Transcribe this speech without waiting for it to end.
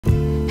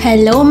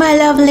Hello my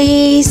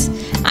lovelies!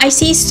 I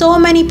see so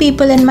many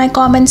people in my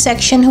comment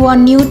section who are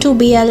new to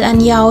BL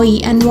and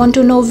yaoi and want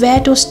to know where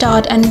to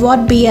start and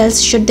what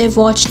BLs should they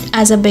watch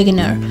as a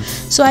beginner.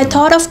 So I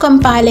thought of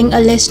compiling a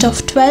list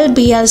of 12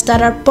 BLs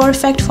that are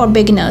perfect for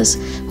beginners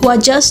who are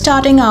just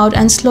starting out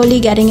and slowly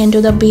getting into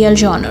the BL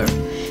genre.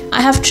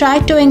 I have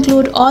tried to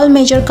include all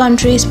major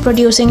countries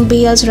producing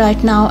BLs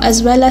right now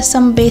as well as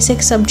some basic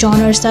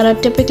subgenres that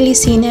are typically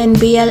seen in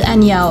BL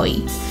and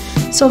yaoi.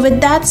 So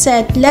with that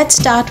said, let's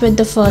start with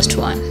the first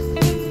one.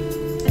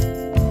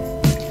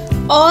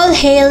 All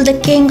hail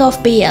the king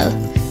of BL.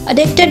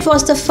 Addicted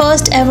was the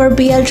first ever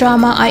BL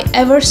drama I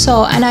ever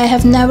saw and I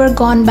have never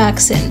gone back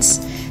since.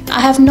 I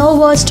have no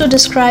words to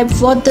describe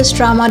what this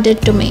drama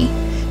did to me.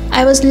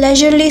 I was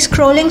leisurely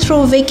scrolling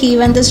through Wiki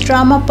when this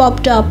drama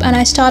popped up and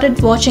I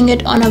started watching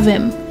it on a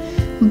whim.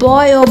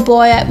 Boy oh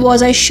boy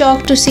was I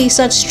shocked to see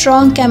such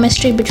strong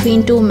chemistry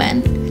between two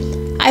men.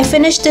 I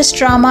finished this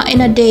drama in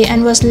a day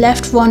and was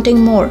left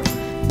wanting more,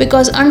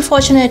 because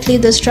unfortunately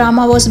this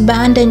drama was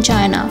banned in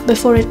China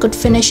before it could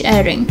finish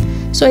airing,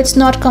 so it's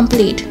not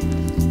complete.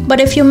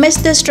 But if you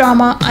missed this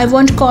drama, I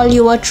won't call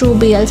you a true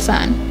BL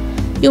fan.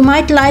 You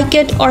might like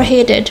it or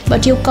hate it,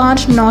 but you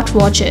can't not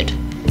watch it.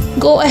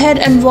 Go ahead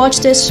and watch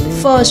this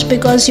first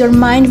because your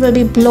mind will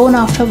be blown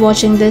after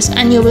watching this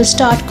and you will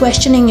start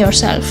questioning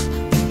yourself.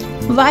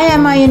 Why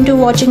am I into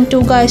watching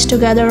two guys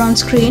together on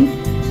screen?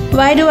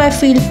 Why do I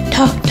feel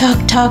tug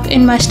tug tug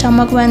in my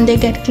stomach when they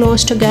get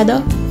close together?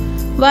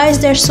 Why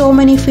is there so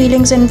many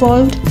feelings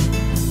involved?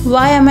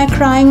 Why am I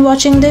crying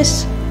watching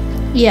this?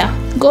 Yeah,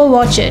 go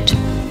watch it.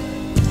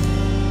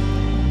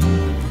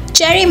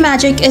 Cherry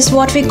Magic is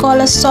what we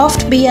call a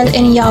soft BL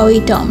in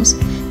yaoi terms.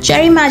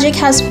 Cherry Magic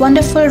has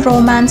wonderful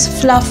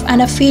romance, fluff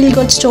and a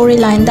feel-good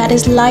storyline that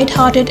is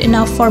light-hearted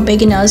enough for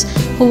beginners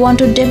who want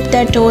to dip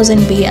their toes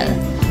in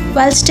BL.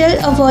 While still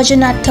a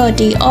virgin at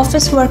 30,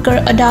 office worker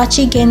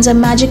Adachi gains a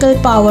magical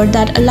power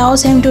that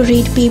allows him to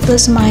read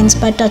people's minds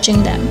by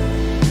touching them.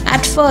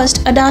 At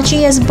first,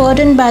 Adachi is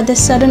burdened by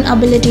this sudden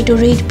ability to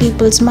read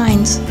people's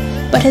minds,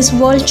 but his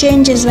world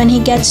changes when he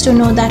gets to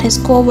know that his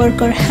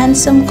co-worker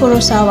handsome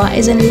Kurosawa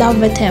is in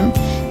love with him,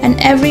 and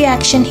every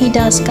action he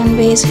does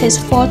conveys his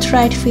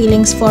forthright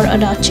feelings for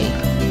Adachi.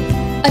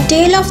 A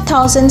Tale of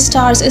Thousand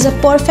Stars is a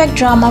perfect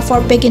drama for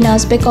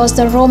beginners because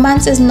the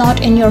romance is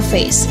not in your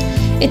face.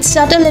 It's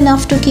subtle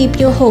enough to keep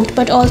you hooked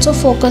but also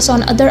focus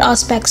on other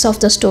aspects of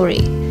the story.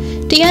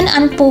 Tian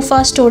and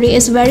Pufa's story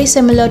is very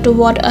similar to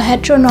what a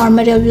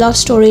heteronormative love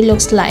story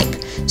looks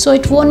like, so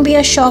it won't be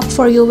a shock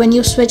for you when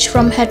you switch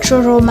from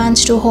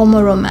hetero-romance to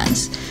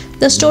homo-romance.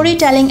 The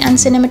storytelling and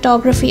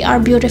cinematography are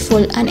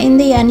beautiful and in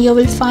the end you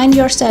will find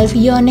yourself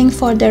yearning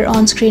for their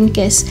on-screen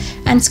kiss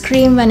and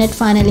scream when it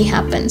finally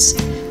happens.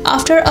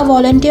 After a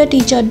volunteer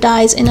teacher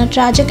dies in a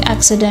tragic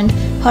accident,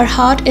 her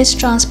heart is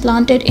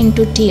transplanted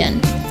into Tian.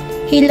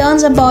 He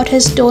learns about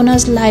his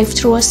donor's life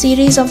through a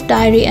series of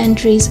diary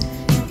entries,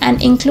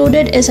 and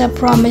included is a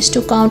promise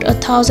to count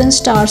 1,000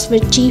 stars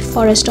with Chief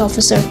Forest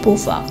Officer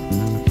Pufa.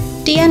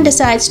 Tian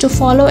decides to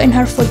follow in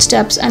her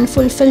footsteps and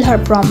fulfill her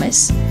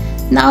promise.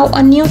 Now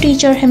a new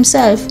teacher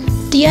himself,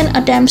 Tian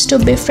attempts to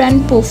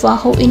befriend Pufa,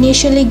 who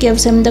initially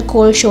gives him the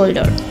cold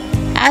shoulder.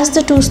 As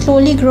the two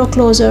slowly grow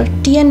closer,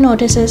 Tian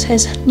notices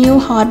his new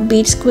heart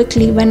beats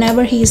quickly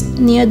whenever he is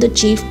near the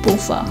Chief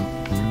Pufa.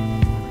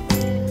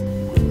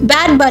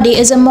 Bad Buddy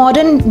is a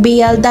modern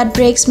BL that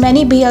breaks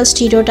many BL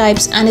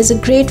stereotypes and is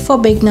great for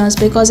beginners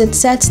because it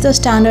sets the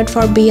standard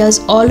for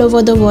BLs all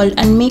over the world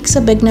and makes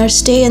a beginner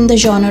stay in the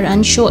genre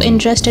and show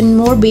interest in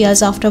more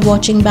BLs after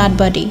watching Bad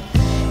Buddy.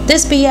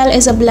 This BL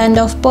is a blend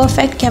of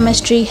perfect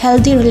chemistry,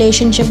 healthy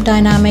relationship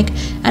dynamic,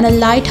 and a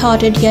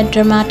light-hearted yet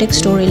dramatic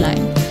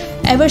storyline.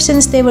 Ever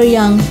since they were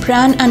young,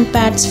 Pran and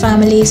Pat's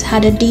families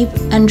had a deep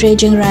and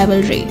raging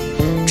rivalry,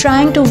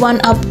 trying to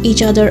one-up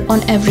each other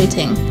on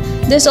everything.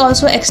 This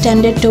also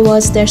extended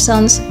towards their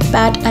sons,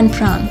 Pat and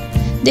Pran.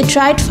 They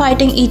tried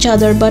fighting each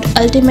other but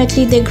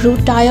ultimately they grew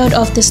tired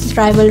of this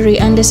rivalry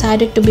and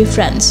decided to be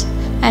friends,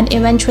 and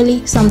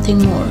eventually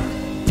something more.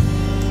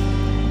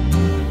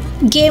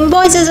 Game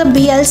Boys is a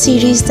BL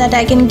series that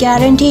I can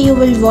guarantee you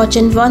will watch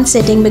in one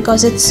sitting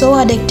because it's so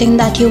addicting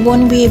that you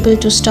won't be able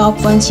to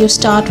stop once you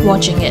start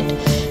watching it.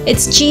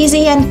 It's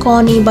cheesy and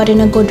corny but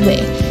in a good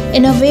way.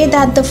 In a way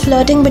that the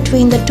flirting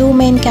between the two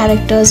main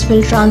characters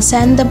will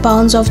transcend the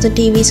bounds of the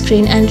TV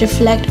screen and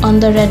reflect on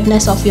the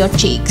redness of your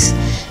cheeks.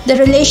 The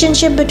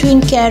relationship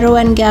between Caro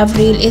and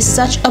Gabriel is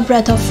such a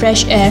breath of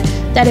fresh air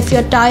that if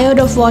you're tired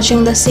of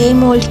watching the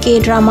same old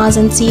K-dramas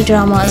and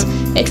C-dramas,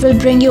 it will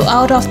bring you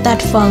out of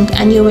that funk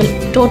and you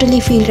will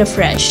totally feel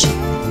refreshed.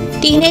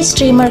 Teenage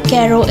streamer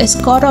Caro is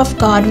caught off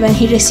guard when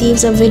he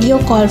receives a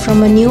video call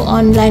from a new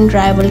online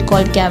rival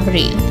called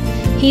Gabriel.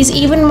 He's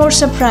even more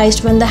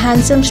surprised when the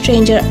handsome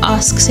stranger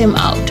asks him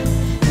out.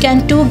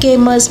 Can two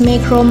gamers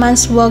make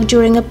romance work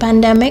during a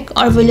pandemic,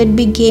 or will it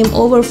be game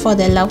over for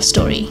their love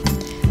story?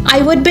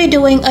 I would be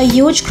doing a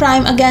huge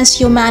crime against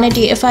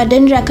humanity if I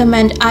didn't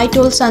recommend I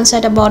Told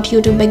Sunset About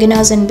You to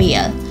beginners in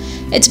BL.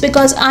 It's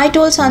because I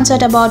Told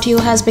Sunset About You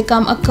has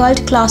become a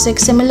cult classic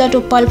similar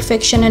to Pulp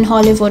Fiction in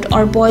Hollywood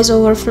or Boys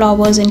Over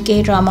Flowers in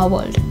K-drama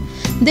world.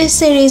 This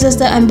series is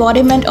the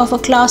embodiment of a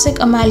classic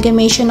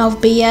amalgamation of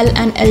BL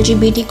and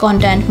LGBT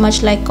content,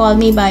 much like Call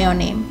Me By Your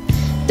Name.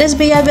 This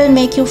BL will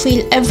make you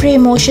feel every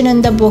emotion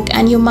in the book,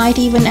 and you might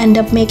even end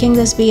up making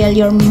this BL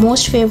your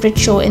most favorite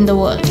show in the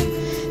world.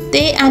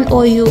 They and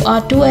OU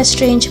are two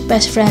estranged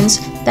best friends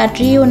that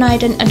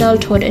reunite in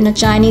adulthood in a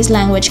Chinese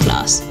language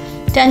class.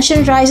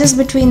 Tension rises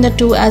between the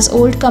two as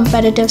old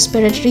competitive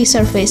spirit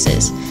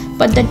resurfaces,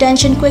 but the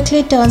tension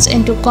quickly turns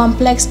into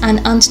complex and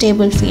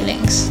unstable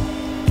feelings.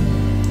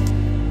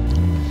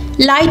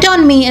 Light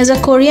on Me is a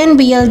Korean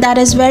BL that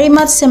is very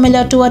much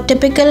similar to a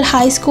typical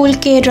high school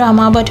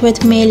K-drama but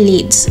with male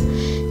leads.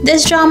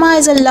 This drama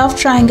is a love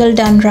triangle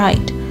done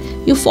right.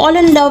 You fall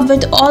in love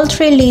with all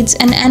three leads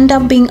and end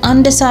up being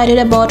undecided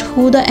about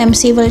who the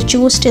MC will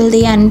choose till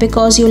the end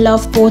because you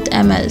love both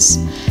MLs.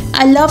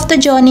 I love the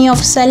journey of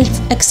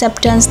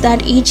self-acceptance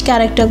that each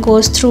character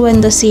goes through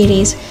in the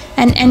series,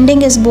 and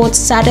ending is both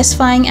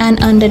satisfying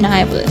and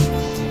undeniable.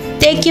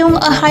 Taekyung,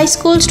 a high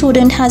school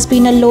student, has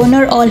been a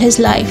loner all his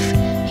life.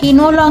 He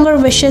no longer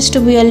wishes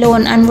to be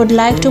alone and would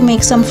like to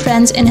make some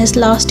friends in his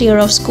last year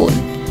of school.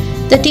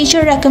 The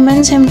teacher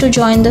recommends him to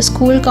join the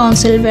school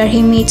council where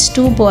he meets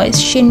two boys,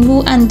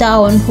 Shinwoo and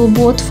Daon, who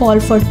both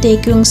fall for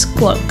Taekyung's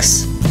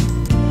quirks.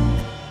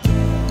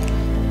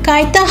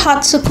 Kaita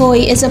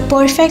Hatsukoi is a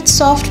perfect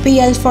soft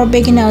BL for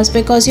beginners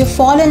because you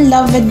fall in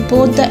love with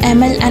both the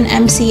ML and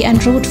MC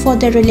and root for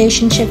their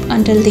relationship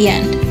until the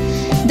end.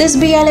 This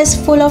BL is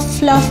full of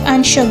fluff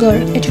and sugar.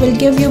 It will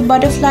give you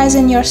butterflies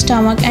in your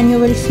stomach and you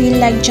will feel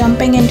like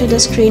jumping into the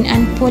screen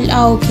and pull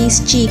Aoki's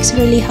cheeks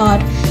really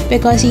hard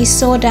because he's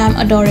so damn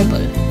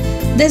adorable.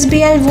 This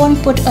BL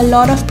won't put a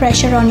lot of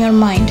pressure on your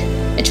mind.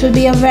 It will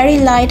be a very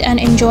light and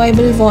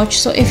enjoyable watch,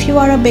 so if you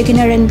are a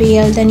beginner in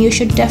BL, then you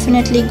should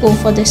definitely go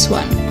for this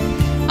one.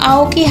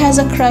 Aoki has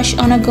a crush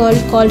on a girl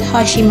called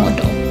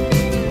Hashimoto.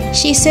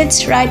 She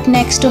sits right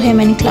next to him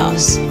in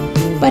class.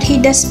 But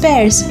he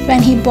despairs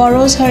when he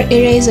borrows her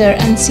eraser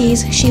and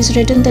sees she's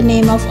written the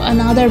name of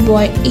another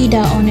boy, Ida,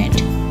 on it.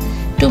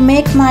 To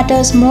make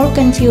matters more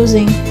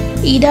confusing,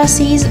 Ida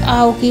sees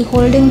Aoki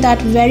holding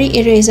that very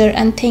eraser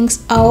and thinks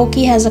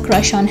Aoki has a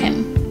crush on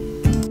him.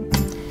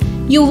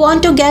 You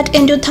want to get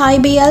into Thai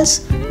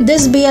BLs?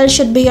 This BL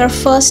should be your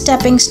first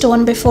stepping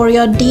stone before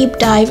your deep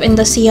dive in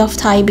the sea of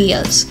Thai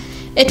BLs.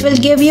 It will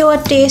give you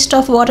a taste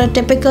of what a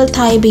typical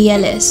Thai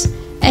BL is.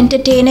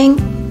 Entertaining,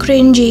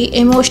 cringy,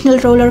 emotional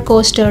roller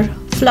coaster,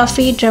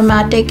 fluffy,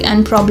 dramatic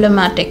and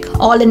problematic,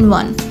 all in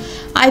one.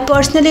 I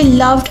personally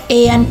loved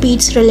A and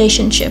Pete's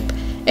relationship.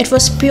 It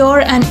was pure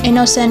and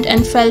innocent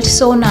and felt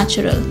so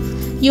natural.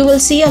 You will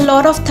see a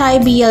lot of Thai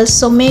BLs,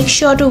 so make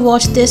sure to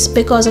watch this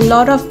because a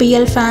lot of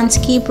BL fans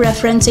keep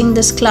referencing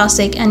this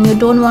classic and you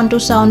don't want to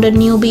sound a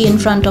newbie in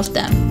front of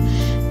them.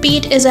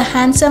 Pete is a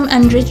handsome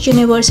and rich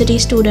university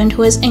student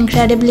who is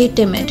incredibly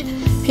timid.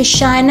 His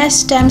shyness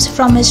stems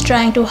from his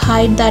trying to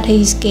hide that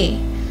he is gay.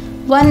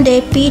 One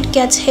day, Pete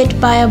gets hit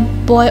by a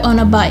boy on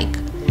a bike.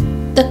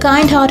 The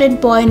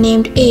kind-hearted boy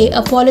named A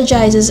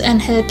apologizes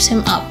and helps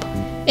him up.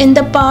 In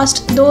the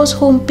past, those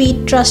whom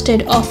Pete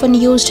trusted often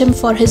used him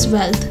for his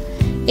wealth.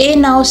 A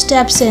now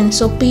steps in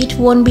so Pete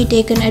won't be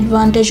taken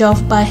advantage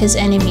of by his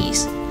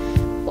enemies.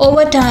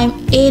 Over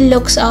time, A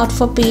looks out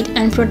for Pete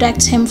and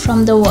protects him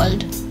from the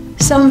world.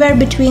 Somewhere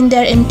between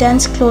their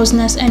intense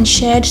closeness and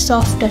shared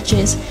soft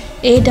touches,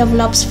 A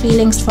develops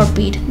feelings for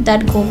Pete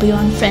that go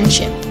beyond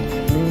friendship.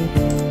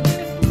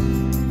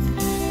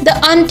 The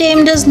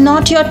Untamed is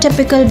not your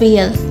typical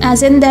BL,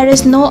 as in there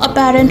is no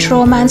apparent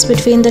romance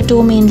between the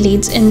two main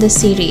leads in this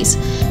series,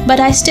 but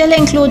I still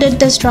included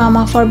this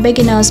drama for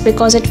beginners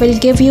because it will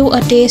give you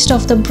a taste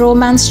of the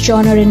bromance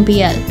genre in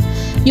BL.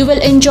 You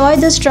will enjoy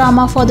this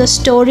drama for the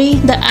story,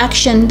 the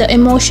action, the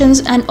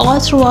emotions, and all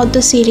throughout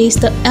the series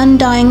the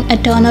undying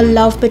eternal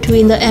love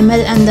between the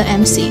ML and the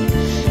MC.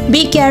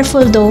 Be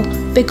careful though,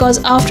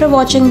 because after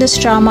watching this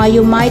drama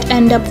you might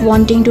end up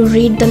wanting to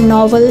read the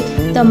novel,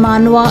 the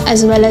manhwa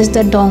as well as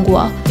the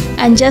donghua,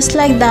 and just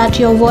like that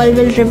your world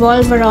will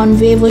revolve around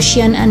Wei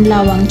Wuxian and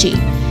La Wangji.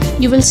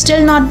 You will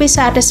still not be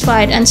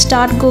satisfied and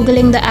start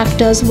googling the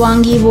actors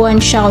Wang Yibo and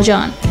Xiao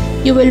Zhan.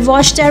 You will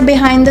watch their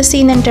behind the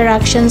scene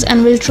interactions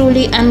and will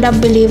truly end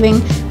up believing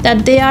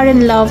that they are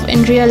in love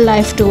in real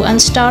life too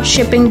and start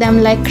shipping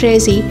them like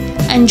crazy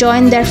and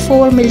join their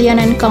 4 million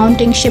and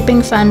counting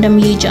shipping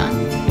fandom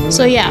Yijan.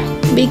 So yeah,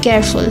 be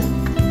careful.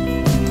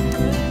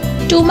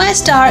 To My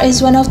Star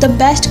is one of the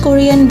best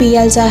Korean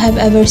BLs I have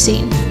ever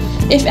seen.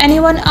 If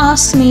anyone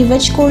asks me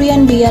which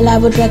Korean BL I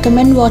would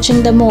recommend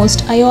watching the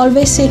most, I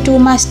always say To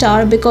My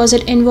Star because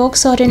it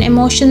invokes certain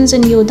emotions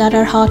in you that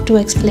are hard to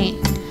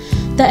explain.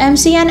 The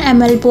MC and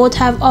ML both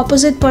have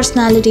opposite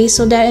personalities,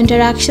 so their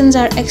interactions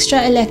are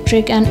extra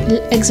electric and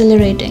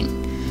exhilarating.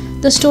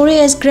 The story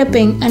is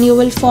gripping and you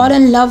will fall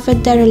in love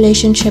with their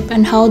relationship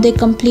and how they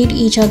complete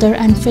each other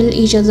and fill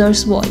each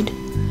other's void.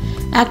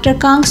 Actor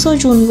Kang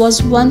So-joon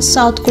was once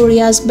South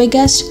Korea's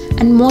biggest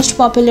and most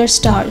popular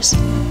stars.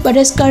 but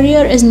his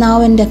career is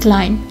now in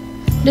decline.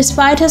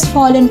 Despite his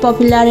fall in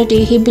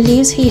popularity, he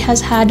believes he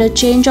has had a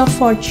change of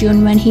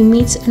fortune when he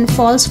meets and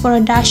falls for a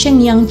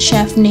dashing young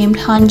chef named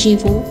Han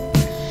Ji-woo.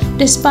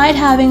 Despite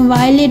having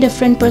wildly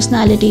different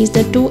personalities,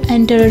 the two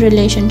enter a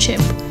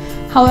relationship.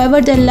 However,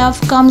 their love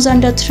comes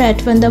under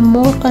threat when the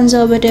more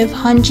conservative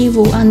Han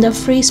Ji-woo and the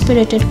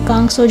free-spirited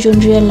Kang So-jun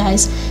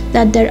realize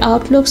that their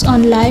outlooks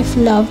on life,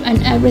 love,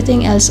 and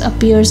everything else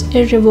appears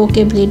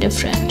irrevocably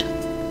different.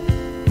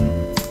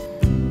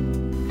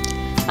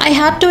 I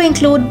had to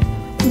include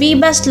V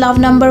Best Love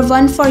number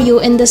 1 for You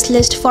in this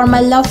list for my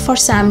love for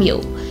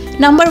Sam-yu.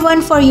 Number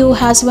 1 for You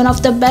has one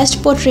of the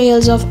best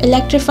portrayals of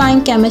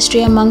electrifying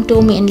chemistry among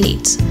two main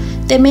leads.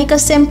 They make a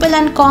simple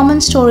and common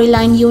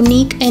storyline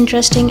unique,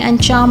 interesting,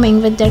 and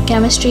charming with their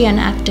chemistry and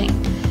acting.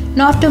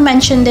 Not to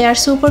mention they are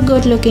super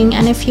good looking,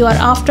 and if you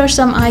are after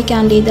some eye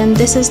candy, then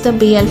this is the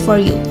BL for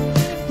you.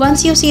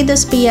 Once you see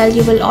this BL,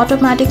 you will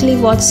automatically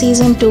watch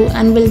season 2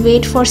 and will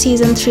wait for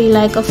season 3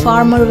 like a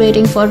farmer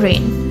waiting for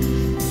rain.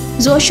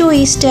 Zo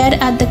Shui stared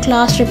at the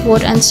class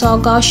report and saw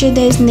Gao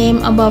Shidei's name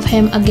above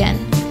him again.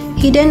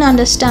 He didn't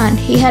understand.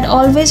 He had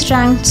always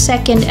ranked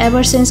second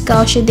ever since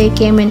Gao Shidei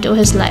came into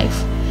his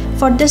life.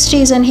 For this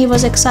reason, he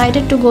was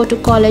excited to go to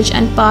college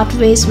and part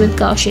ways with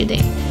Gao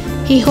Shidei.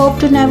 He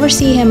hoped to never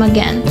see him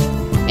again.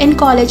 In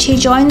college, he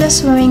joined the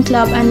swimming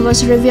club and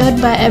was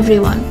revered by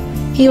everyone.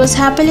 He was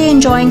happily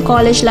enjoying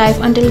college life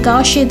until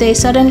Gao Shidei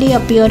suddenly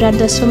appeared at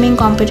the swimming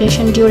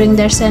competition during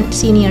their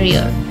senior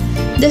year.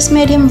 This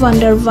made him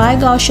wonder why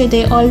Gao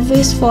Shidei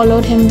always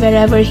followed him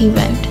wherever he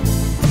went.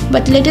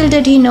 But little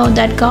did he know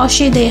that Gao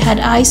Shidei had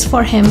eyes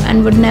for him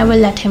and would never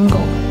let him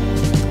go.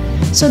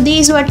 So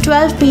these were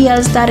 12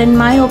 BLs that in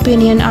my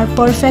opinion are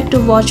perfect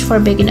to watch for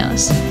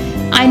beginners.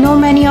 I know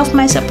many of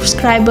my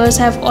subscribers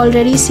have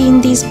already seen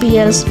these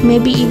BLs,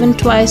 maybe even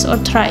twice or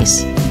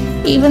thrice.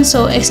 Even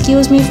so,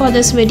 excuse me for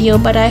this video,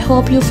 but I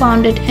hope you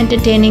found it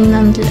entertaining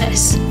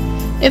nonetheless.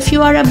 If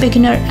you are a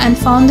beginner and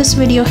found this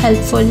video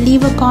helpful,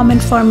 leave a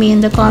comment for me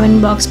in the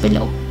comment box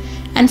below.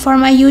 And for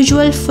my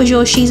usual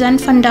fujoshis and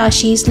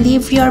fandashis,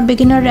 leave your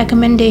beginner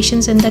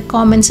recommendations in the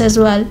comments as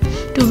well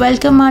to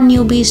welcome our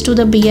newbies to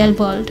the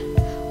BL world.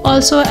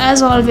 Also,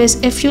 as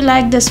always, if you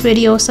like this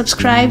video,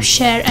 subscribe,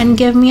 share, and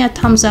give me a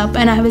thumbs up,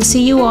 and I will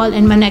see you all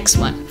in my next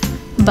one.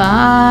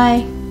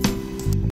 Bye!